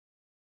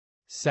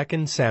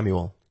2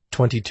 Samuel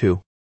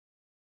 22.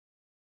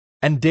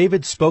 And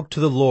David spoke to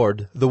the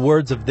Lord the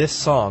words of this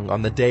song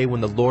on the day when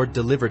the Lord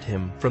delivered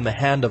him from the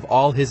hand of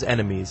all his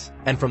enemies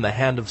and from the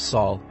hand of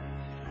Saul.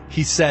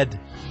 He said,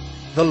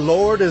 The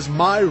Lord is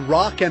my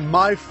rock and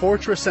my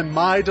fortress and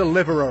my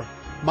deliverer,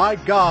 my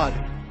God,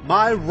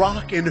 my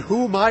rock in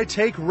whom I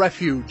take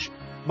refuge,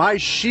 my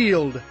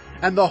shield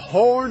and the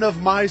horn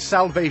of my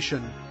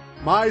salvation,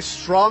 my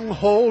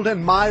stronghold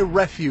and my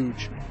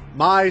refuge,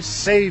 my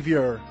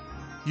Savior.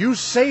 You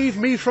save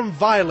me from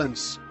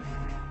violence.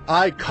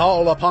 I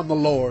call upon the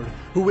Lord,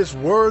 who is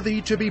worthy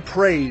to be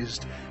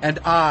praised, and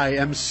I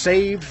am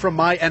saved from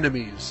my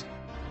enemies.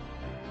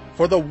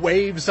 For the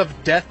waves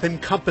of death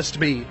encompassed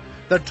me,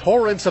 the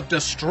torrents of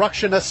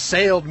destruction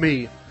assailed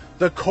me,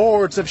 the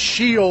cords of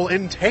Sheol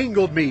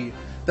entangled me,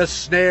 the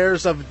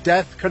snares of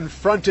death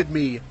confronted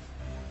me.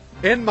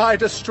 In my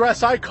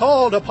distress I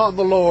called upon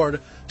the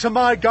Lord. To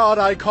my God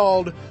I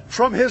called.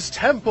 From his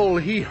temple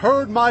he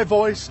heard my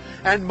voice,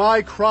 and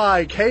my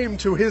cry came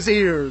to his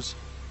ears.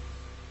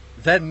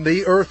 Then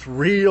the earth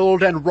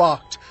reeled and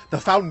rocked. The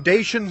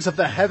foundations of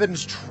the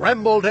heavens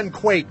trembled and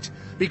quaked,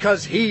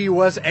 because he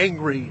was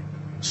angry.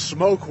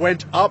 Smoke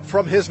went up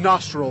from his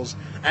nostrils,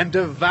 and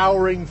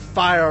devouring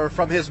fire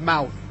from his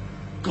mouth.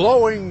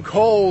 Glowing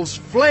coals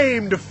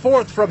flamed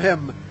forth from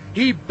him.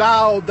 He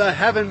bowed the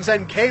heavens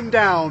and came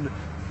down.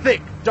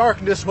 Thick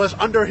darkness was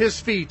under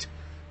his feet.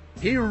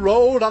 He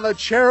rode on a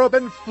cherub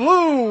and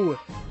flew.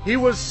 He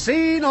was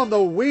seen on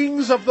the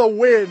wings of the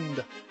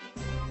wind.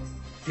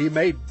 He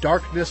made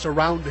darkness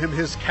around him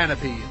his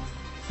canopy,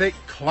 thick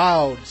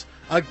clouds,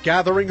 a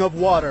gathering of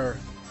water.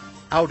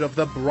 Out of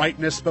the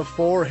brightness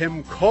before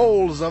him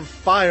coals of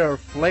fire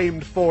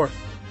flamed forth.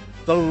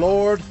 The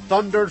Lord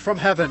thundered from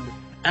heaven,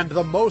 and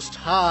the Most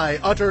High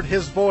uttered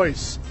his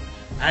voice.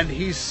 And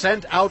he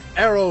sent out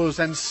arrows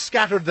and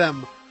scattered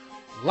them,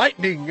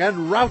 lightning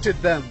and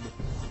routed them.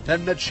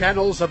 Then the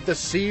channels of the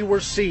sea were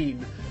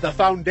seen, the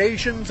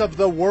foundations of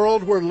the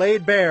world were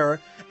laid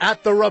bare,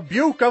 at the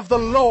rebuke of the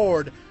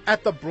Lord,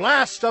 at the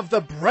blast of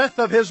the breath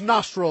of his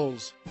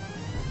nostrils.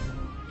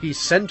 He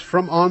sent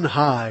from on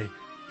high,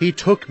 he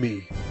took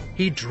me,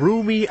 he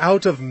drew me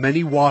out of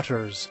many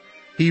waters.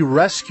 He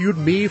rescued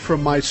me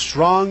from my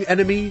strong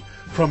enemy,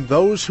 from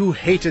those who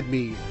hated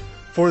me,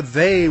 for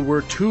they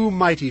were too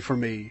mighty for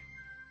me.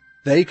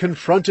 They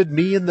confronted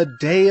me in the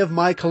day of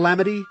my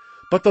calamity,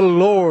 but the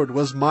Lord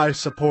was my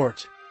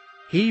support.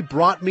 He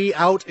brought me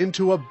out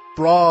into a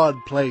broad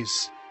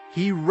place.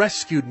 He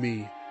rescued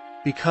me,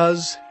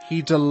 because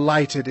he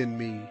delighted in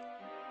me.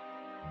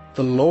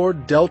 The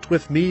Lord dealt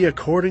with me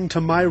according to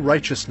my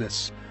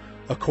righteousness.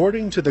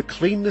 According to the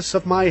cleanness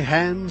of my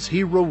hands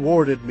he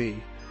rewarded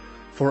me.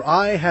 For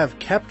I have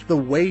kept the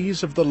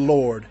ways of the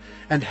Lord,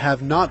 and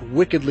have not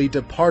wickedly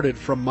departed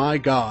from my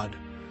God.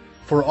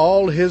 For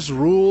all his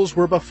rules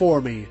were before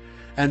me,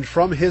 and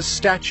from his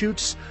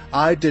statutes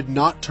I did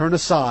not turn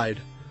aside.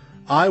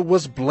 I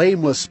was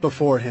blameless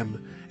before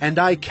him, and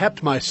I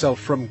kept myself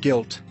from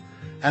guilt.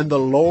 And the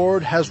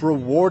Lord has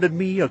rewarded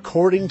me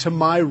according to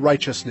my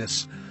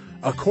righteousness,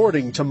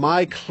 according to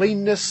my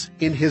cleanness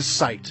in his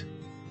sight.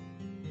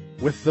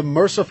 With the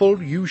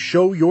merciful you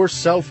show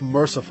yourself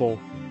merciful.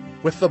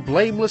 With the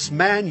blameless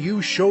man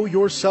you show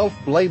yourself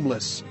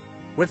blameless.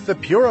 With the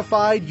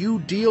purified you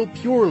deal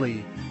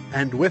purely,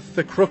 and with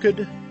the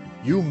crooked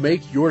you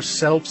make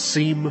yourself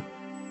seem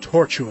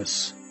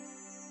tortuous.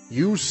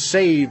 You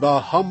save a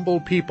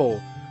humble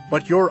people,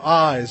 but your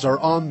eyes are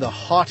on the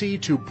haughty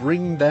to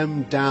bring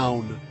them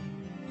down.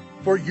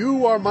 For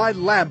you are my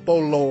lamp, O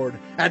Lord,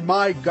 and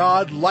my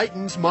God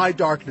lightens my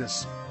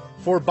darkness.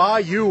 For by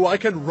you I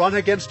can run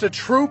against a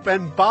troop,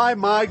 and by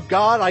my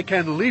God I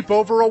can leap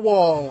over a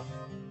wall.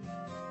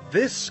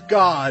 This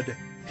God,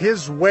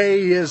 his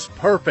way is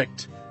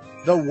perfect.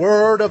 The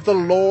word of the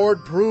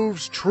Lord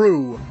proves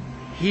true.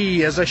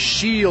 He is a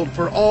shield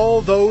for all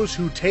those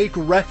who take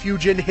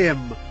refuge in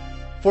him.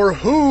 For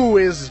who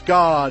is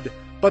God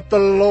but the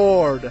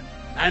Lord?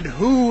 And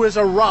who is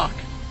a rock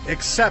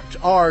except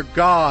our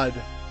God?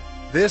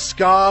 This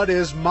God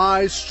is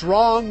my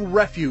strong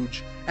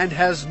refuge, and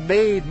has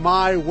made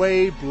my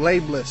way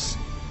blameless.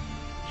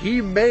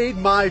 He made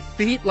my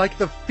feet like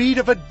the feet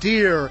of a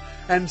deer,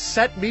 and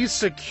set me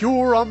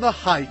secure on the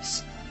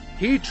heights.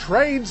 He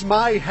trains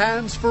my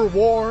hands for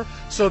war,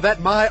 so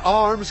that my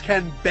arms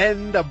can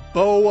bend a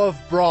bow of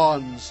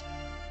bronze.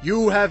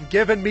 You have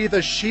given me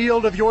the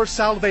shield of your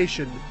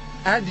salvation,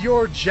 and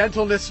your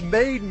gentleness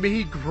made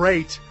me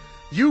great.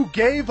 You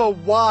gave a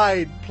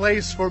wide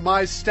place for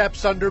my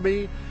steps under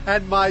me,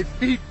 and my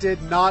feet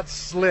did not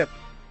slip.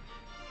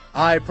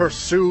 I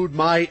pursued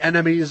my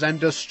enemies and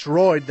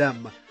destroyed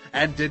them,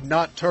 and did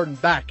not turn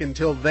back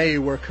until they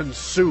were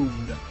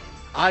consumed.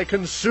 I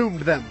consumed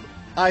them.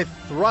 I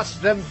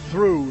thrust them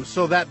through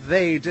so that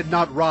they did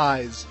not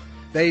rise.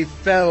 They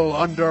fell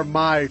under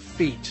my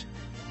feet.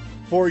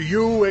 For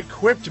you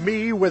equipped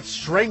me with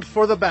strength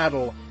for the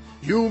battle.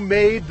 You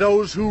made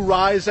those who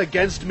rise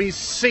against me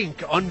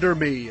sink under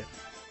me.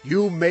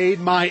 You made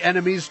my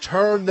enemies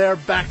turn their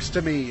backs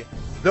to me.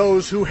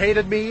 Those who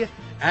hated me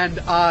and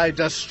I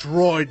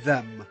destroyed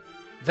them.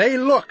 They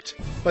looked,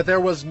 but there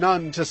was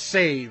none to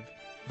save.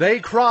 They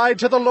cried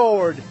to the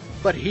Lord,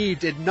 but he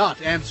did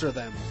not answer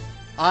them.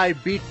 I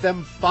beat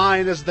them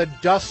fine as the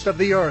dust of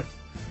the earth.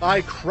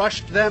 I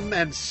crushed them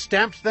and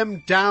stamped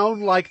them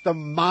down like the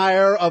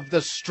mire of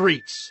the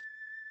streets.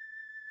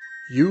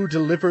 You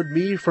delivered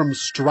me from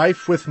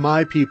strife with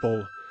my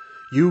people.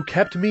 You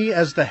kept me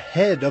as the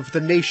head of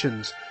the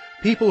nations.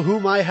 People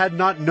whom I had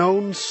not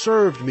known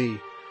served me.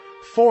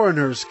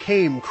 Foreigners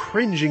came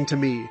cringing to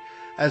me.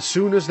 As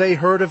soon as they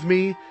heard of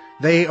me,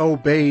 they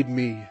obeyed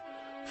me.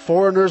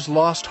 Foreigners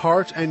lost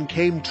heart and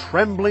came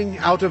trembling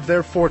out of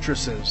their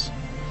fortresses.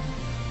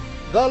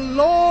 The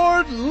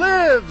Lord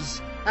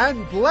lives,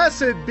 and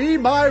blessed be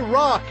my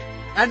rock,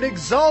 and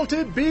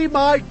exalted be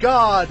my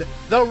God,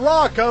 the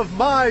rock of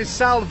my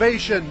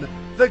salvation,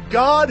 the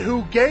God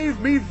who gave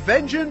me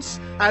vengeance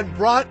and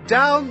brought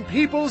down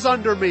peoples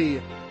under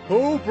me,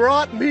 who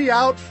brought me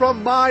out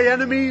from my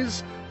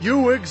enemies.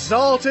 You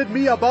exalted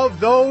me above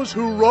those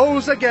who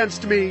rose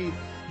against me.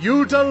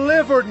 You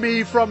delivered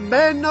me from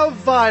men of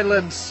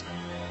violence.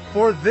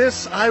 For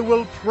this I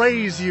will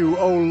praise you,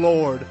 O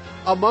Lord,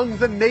 among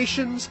the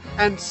nations,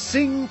 and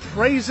sing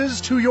praises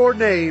to your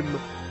name.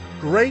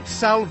 Great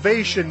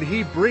salvation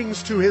he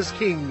brings to his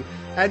king,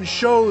 and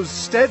shows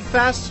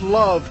steadfast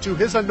love to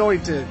his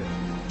anointed,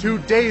 to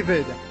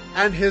David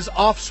and his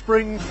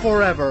offspring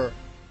forever.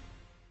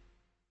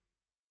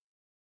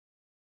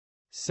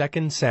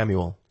 2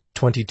 Samuel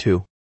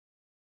 22.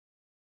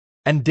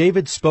 And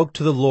David spoke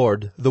to the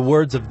Lord the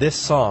words of this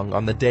song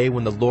on the day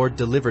when the Lord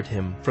delivered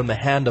him from the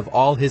hand of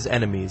all his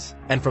enemies,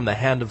 and from the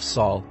hand of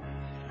Saul.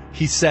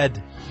 He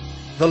said,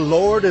 The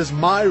Lord is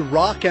my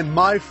rock and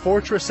my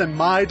fortress and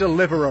my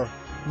deliverer,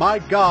 my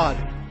God,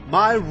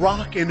 my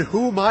rock in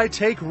whom I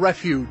take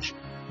refuge,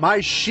 my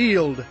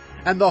shield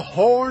and the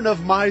horn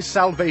of my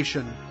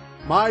salvation,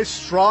 my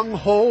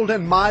stronghold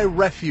and my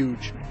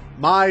refuge,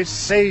 my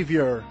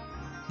Savior.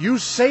 You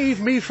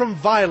save me from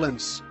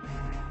violence.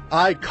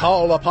 I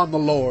call upon the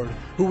Lord,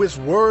 who is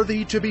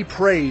worthy to be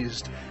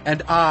praised,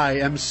 and I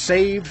am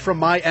saved from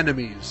my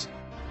enemies.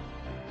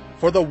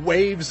 For the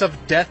waves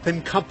of death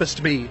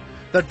encompassed me,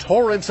 the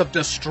torrents of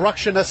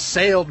destruction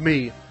assailed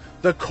me,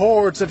 the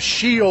cords of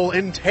Sheol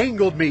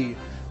entangled me,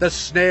 the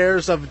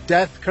snares of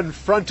death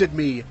confronted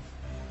me.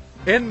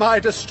 In my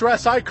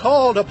distress I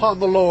called upon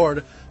the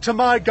Lord. To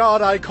my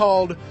God I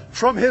called.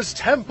 From his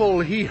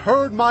temple he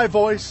heard my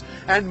voice,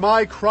 and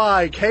my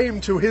cry came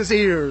to his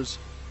ears.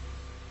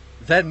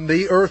 Then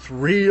the earth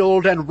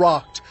reeled and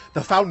rocked,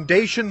 the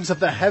foundations of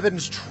the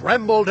heavens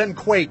trembled and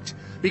quaked,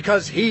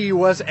 because he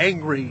was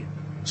angry.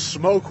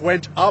 Smoke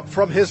went up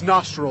from his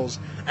nostrils,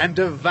 and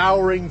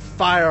devouring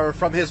fire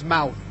from his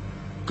mouth.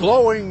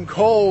 Glowing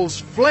coals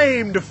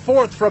flamed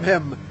forth from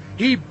him.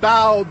 He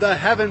bowed the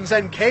heavens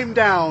and came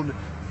down.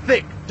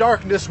 Thick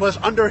darkness was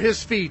under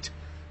his feet.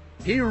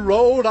 He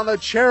rode on a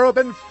cherub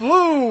and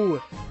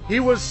flew. He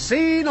was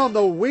seen on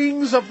the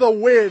wings of the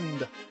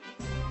wind.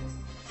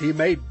 He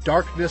made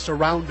darkness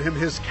around him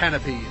his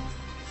canopy,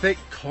 thick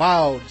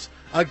clouds,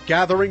 a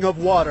gathering of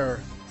water.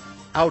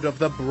 Out of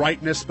the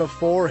brightness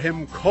before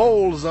him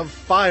coals of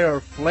fire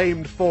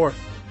flamed forth.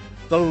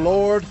 The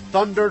Lord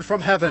thundered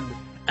from heaven,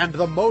 and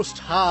the Most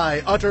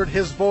High uttered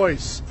his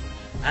voice.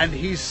 And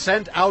he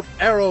sent out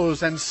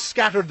arrows and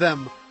scattered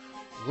them,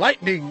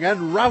 lightning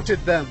and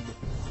routed them.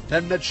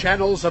 Then the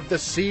channels of the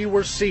sea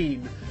were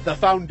seen, the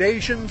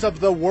foundations of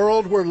the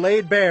world were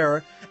laid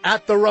bare,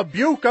 at the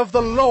rebuke of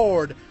the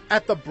Lord,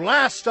 at the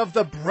blast of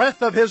the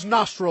breath of his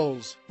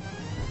nostrils.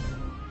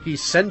 He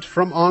sent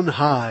from on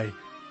high,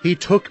 he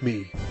took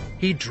me,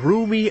 he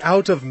drew me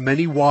out of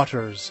many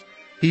waters.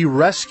 He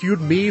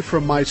rescued me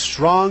from my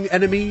strong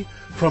enemy,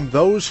 from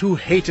those who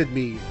hated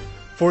me,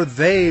 for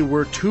they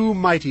were too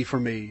mighty for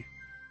me.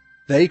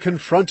 They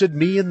confronted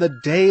me in the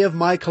day of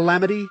my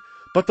calamity,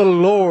 but the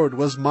Lord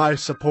was my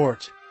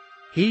support.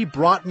 He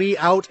brought me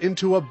out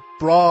into a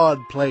broad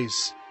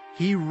place.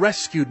 He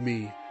rescued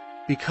me,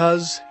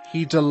 because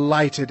he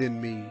delighted in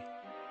me.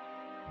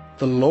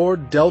 The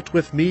Lord dealt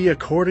with me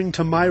according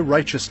to my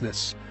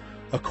righteousness.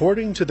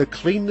 According to the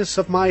cleanness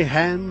of my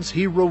hands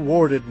he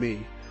rewarded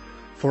me.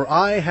 For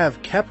I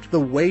have kept the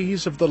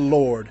ways of the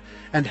Lord,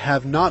 and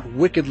have not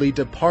wickedly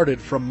departed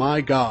from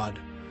my God.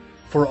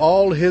 For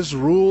all his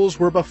rules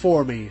were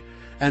before me,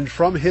 and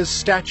from his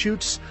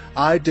statutes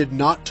I did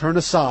not turn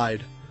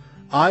aside.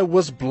 I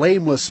was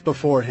blameless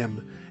before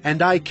him,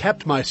 and I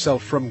kept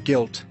myself from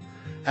guilt.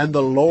 And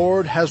the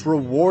Lord has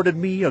rewarded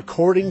me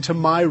according to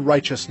my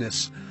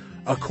righteousness,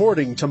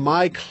 according to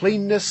my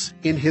cleanness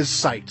in his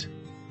sight.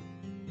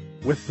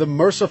 With the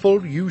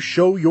merciful you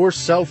show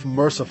yourself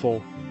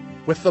merciful.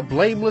 With the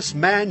blameless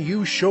man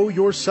you show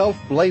yourself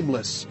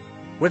blameless.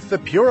 With the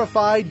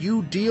purified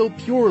you deal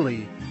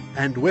purely,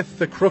 and with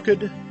the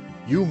crooked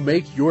you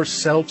make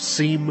yourself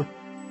seem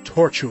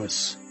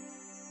tortuous.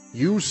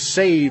 You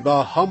save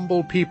a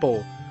humble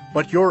people,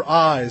 but your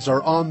eyes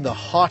are on the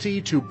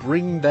haughty to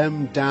bring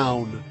them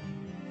down.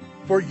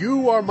 For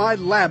you are my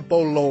lamp,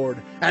 O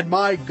Lord, and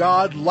my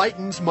God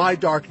lightens my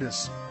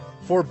darkness.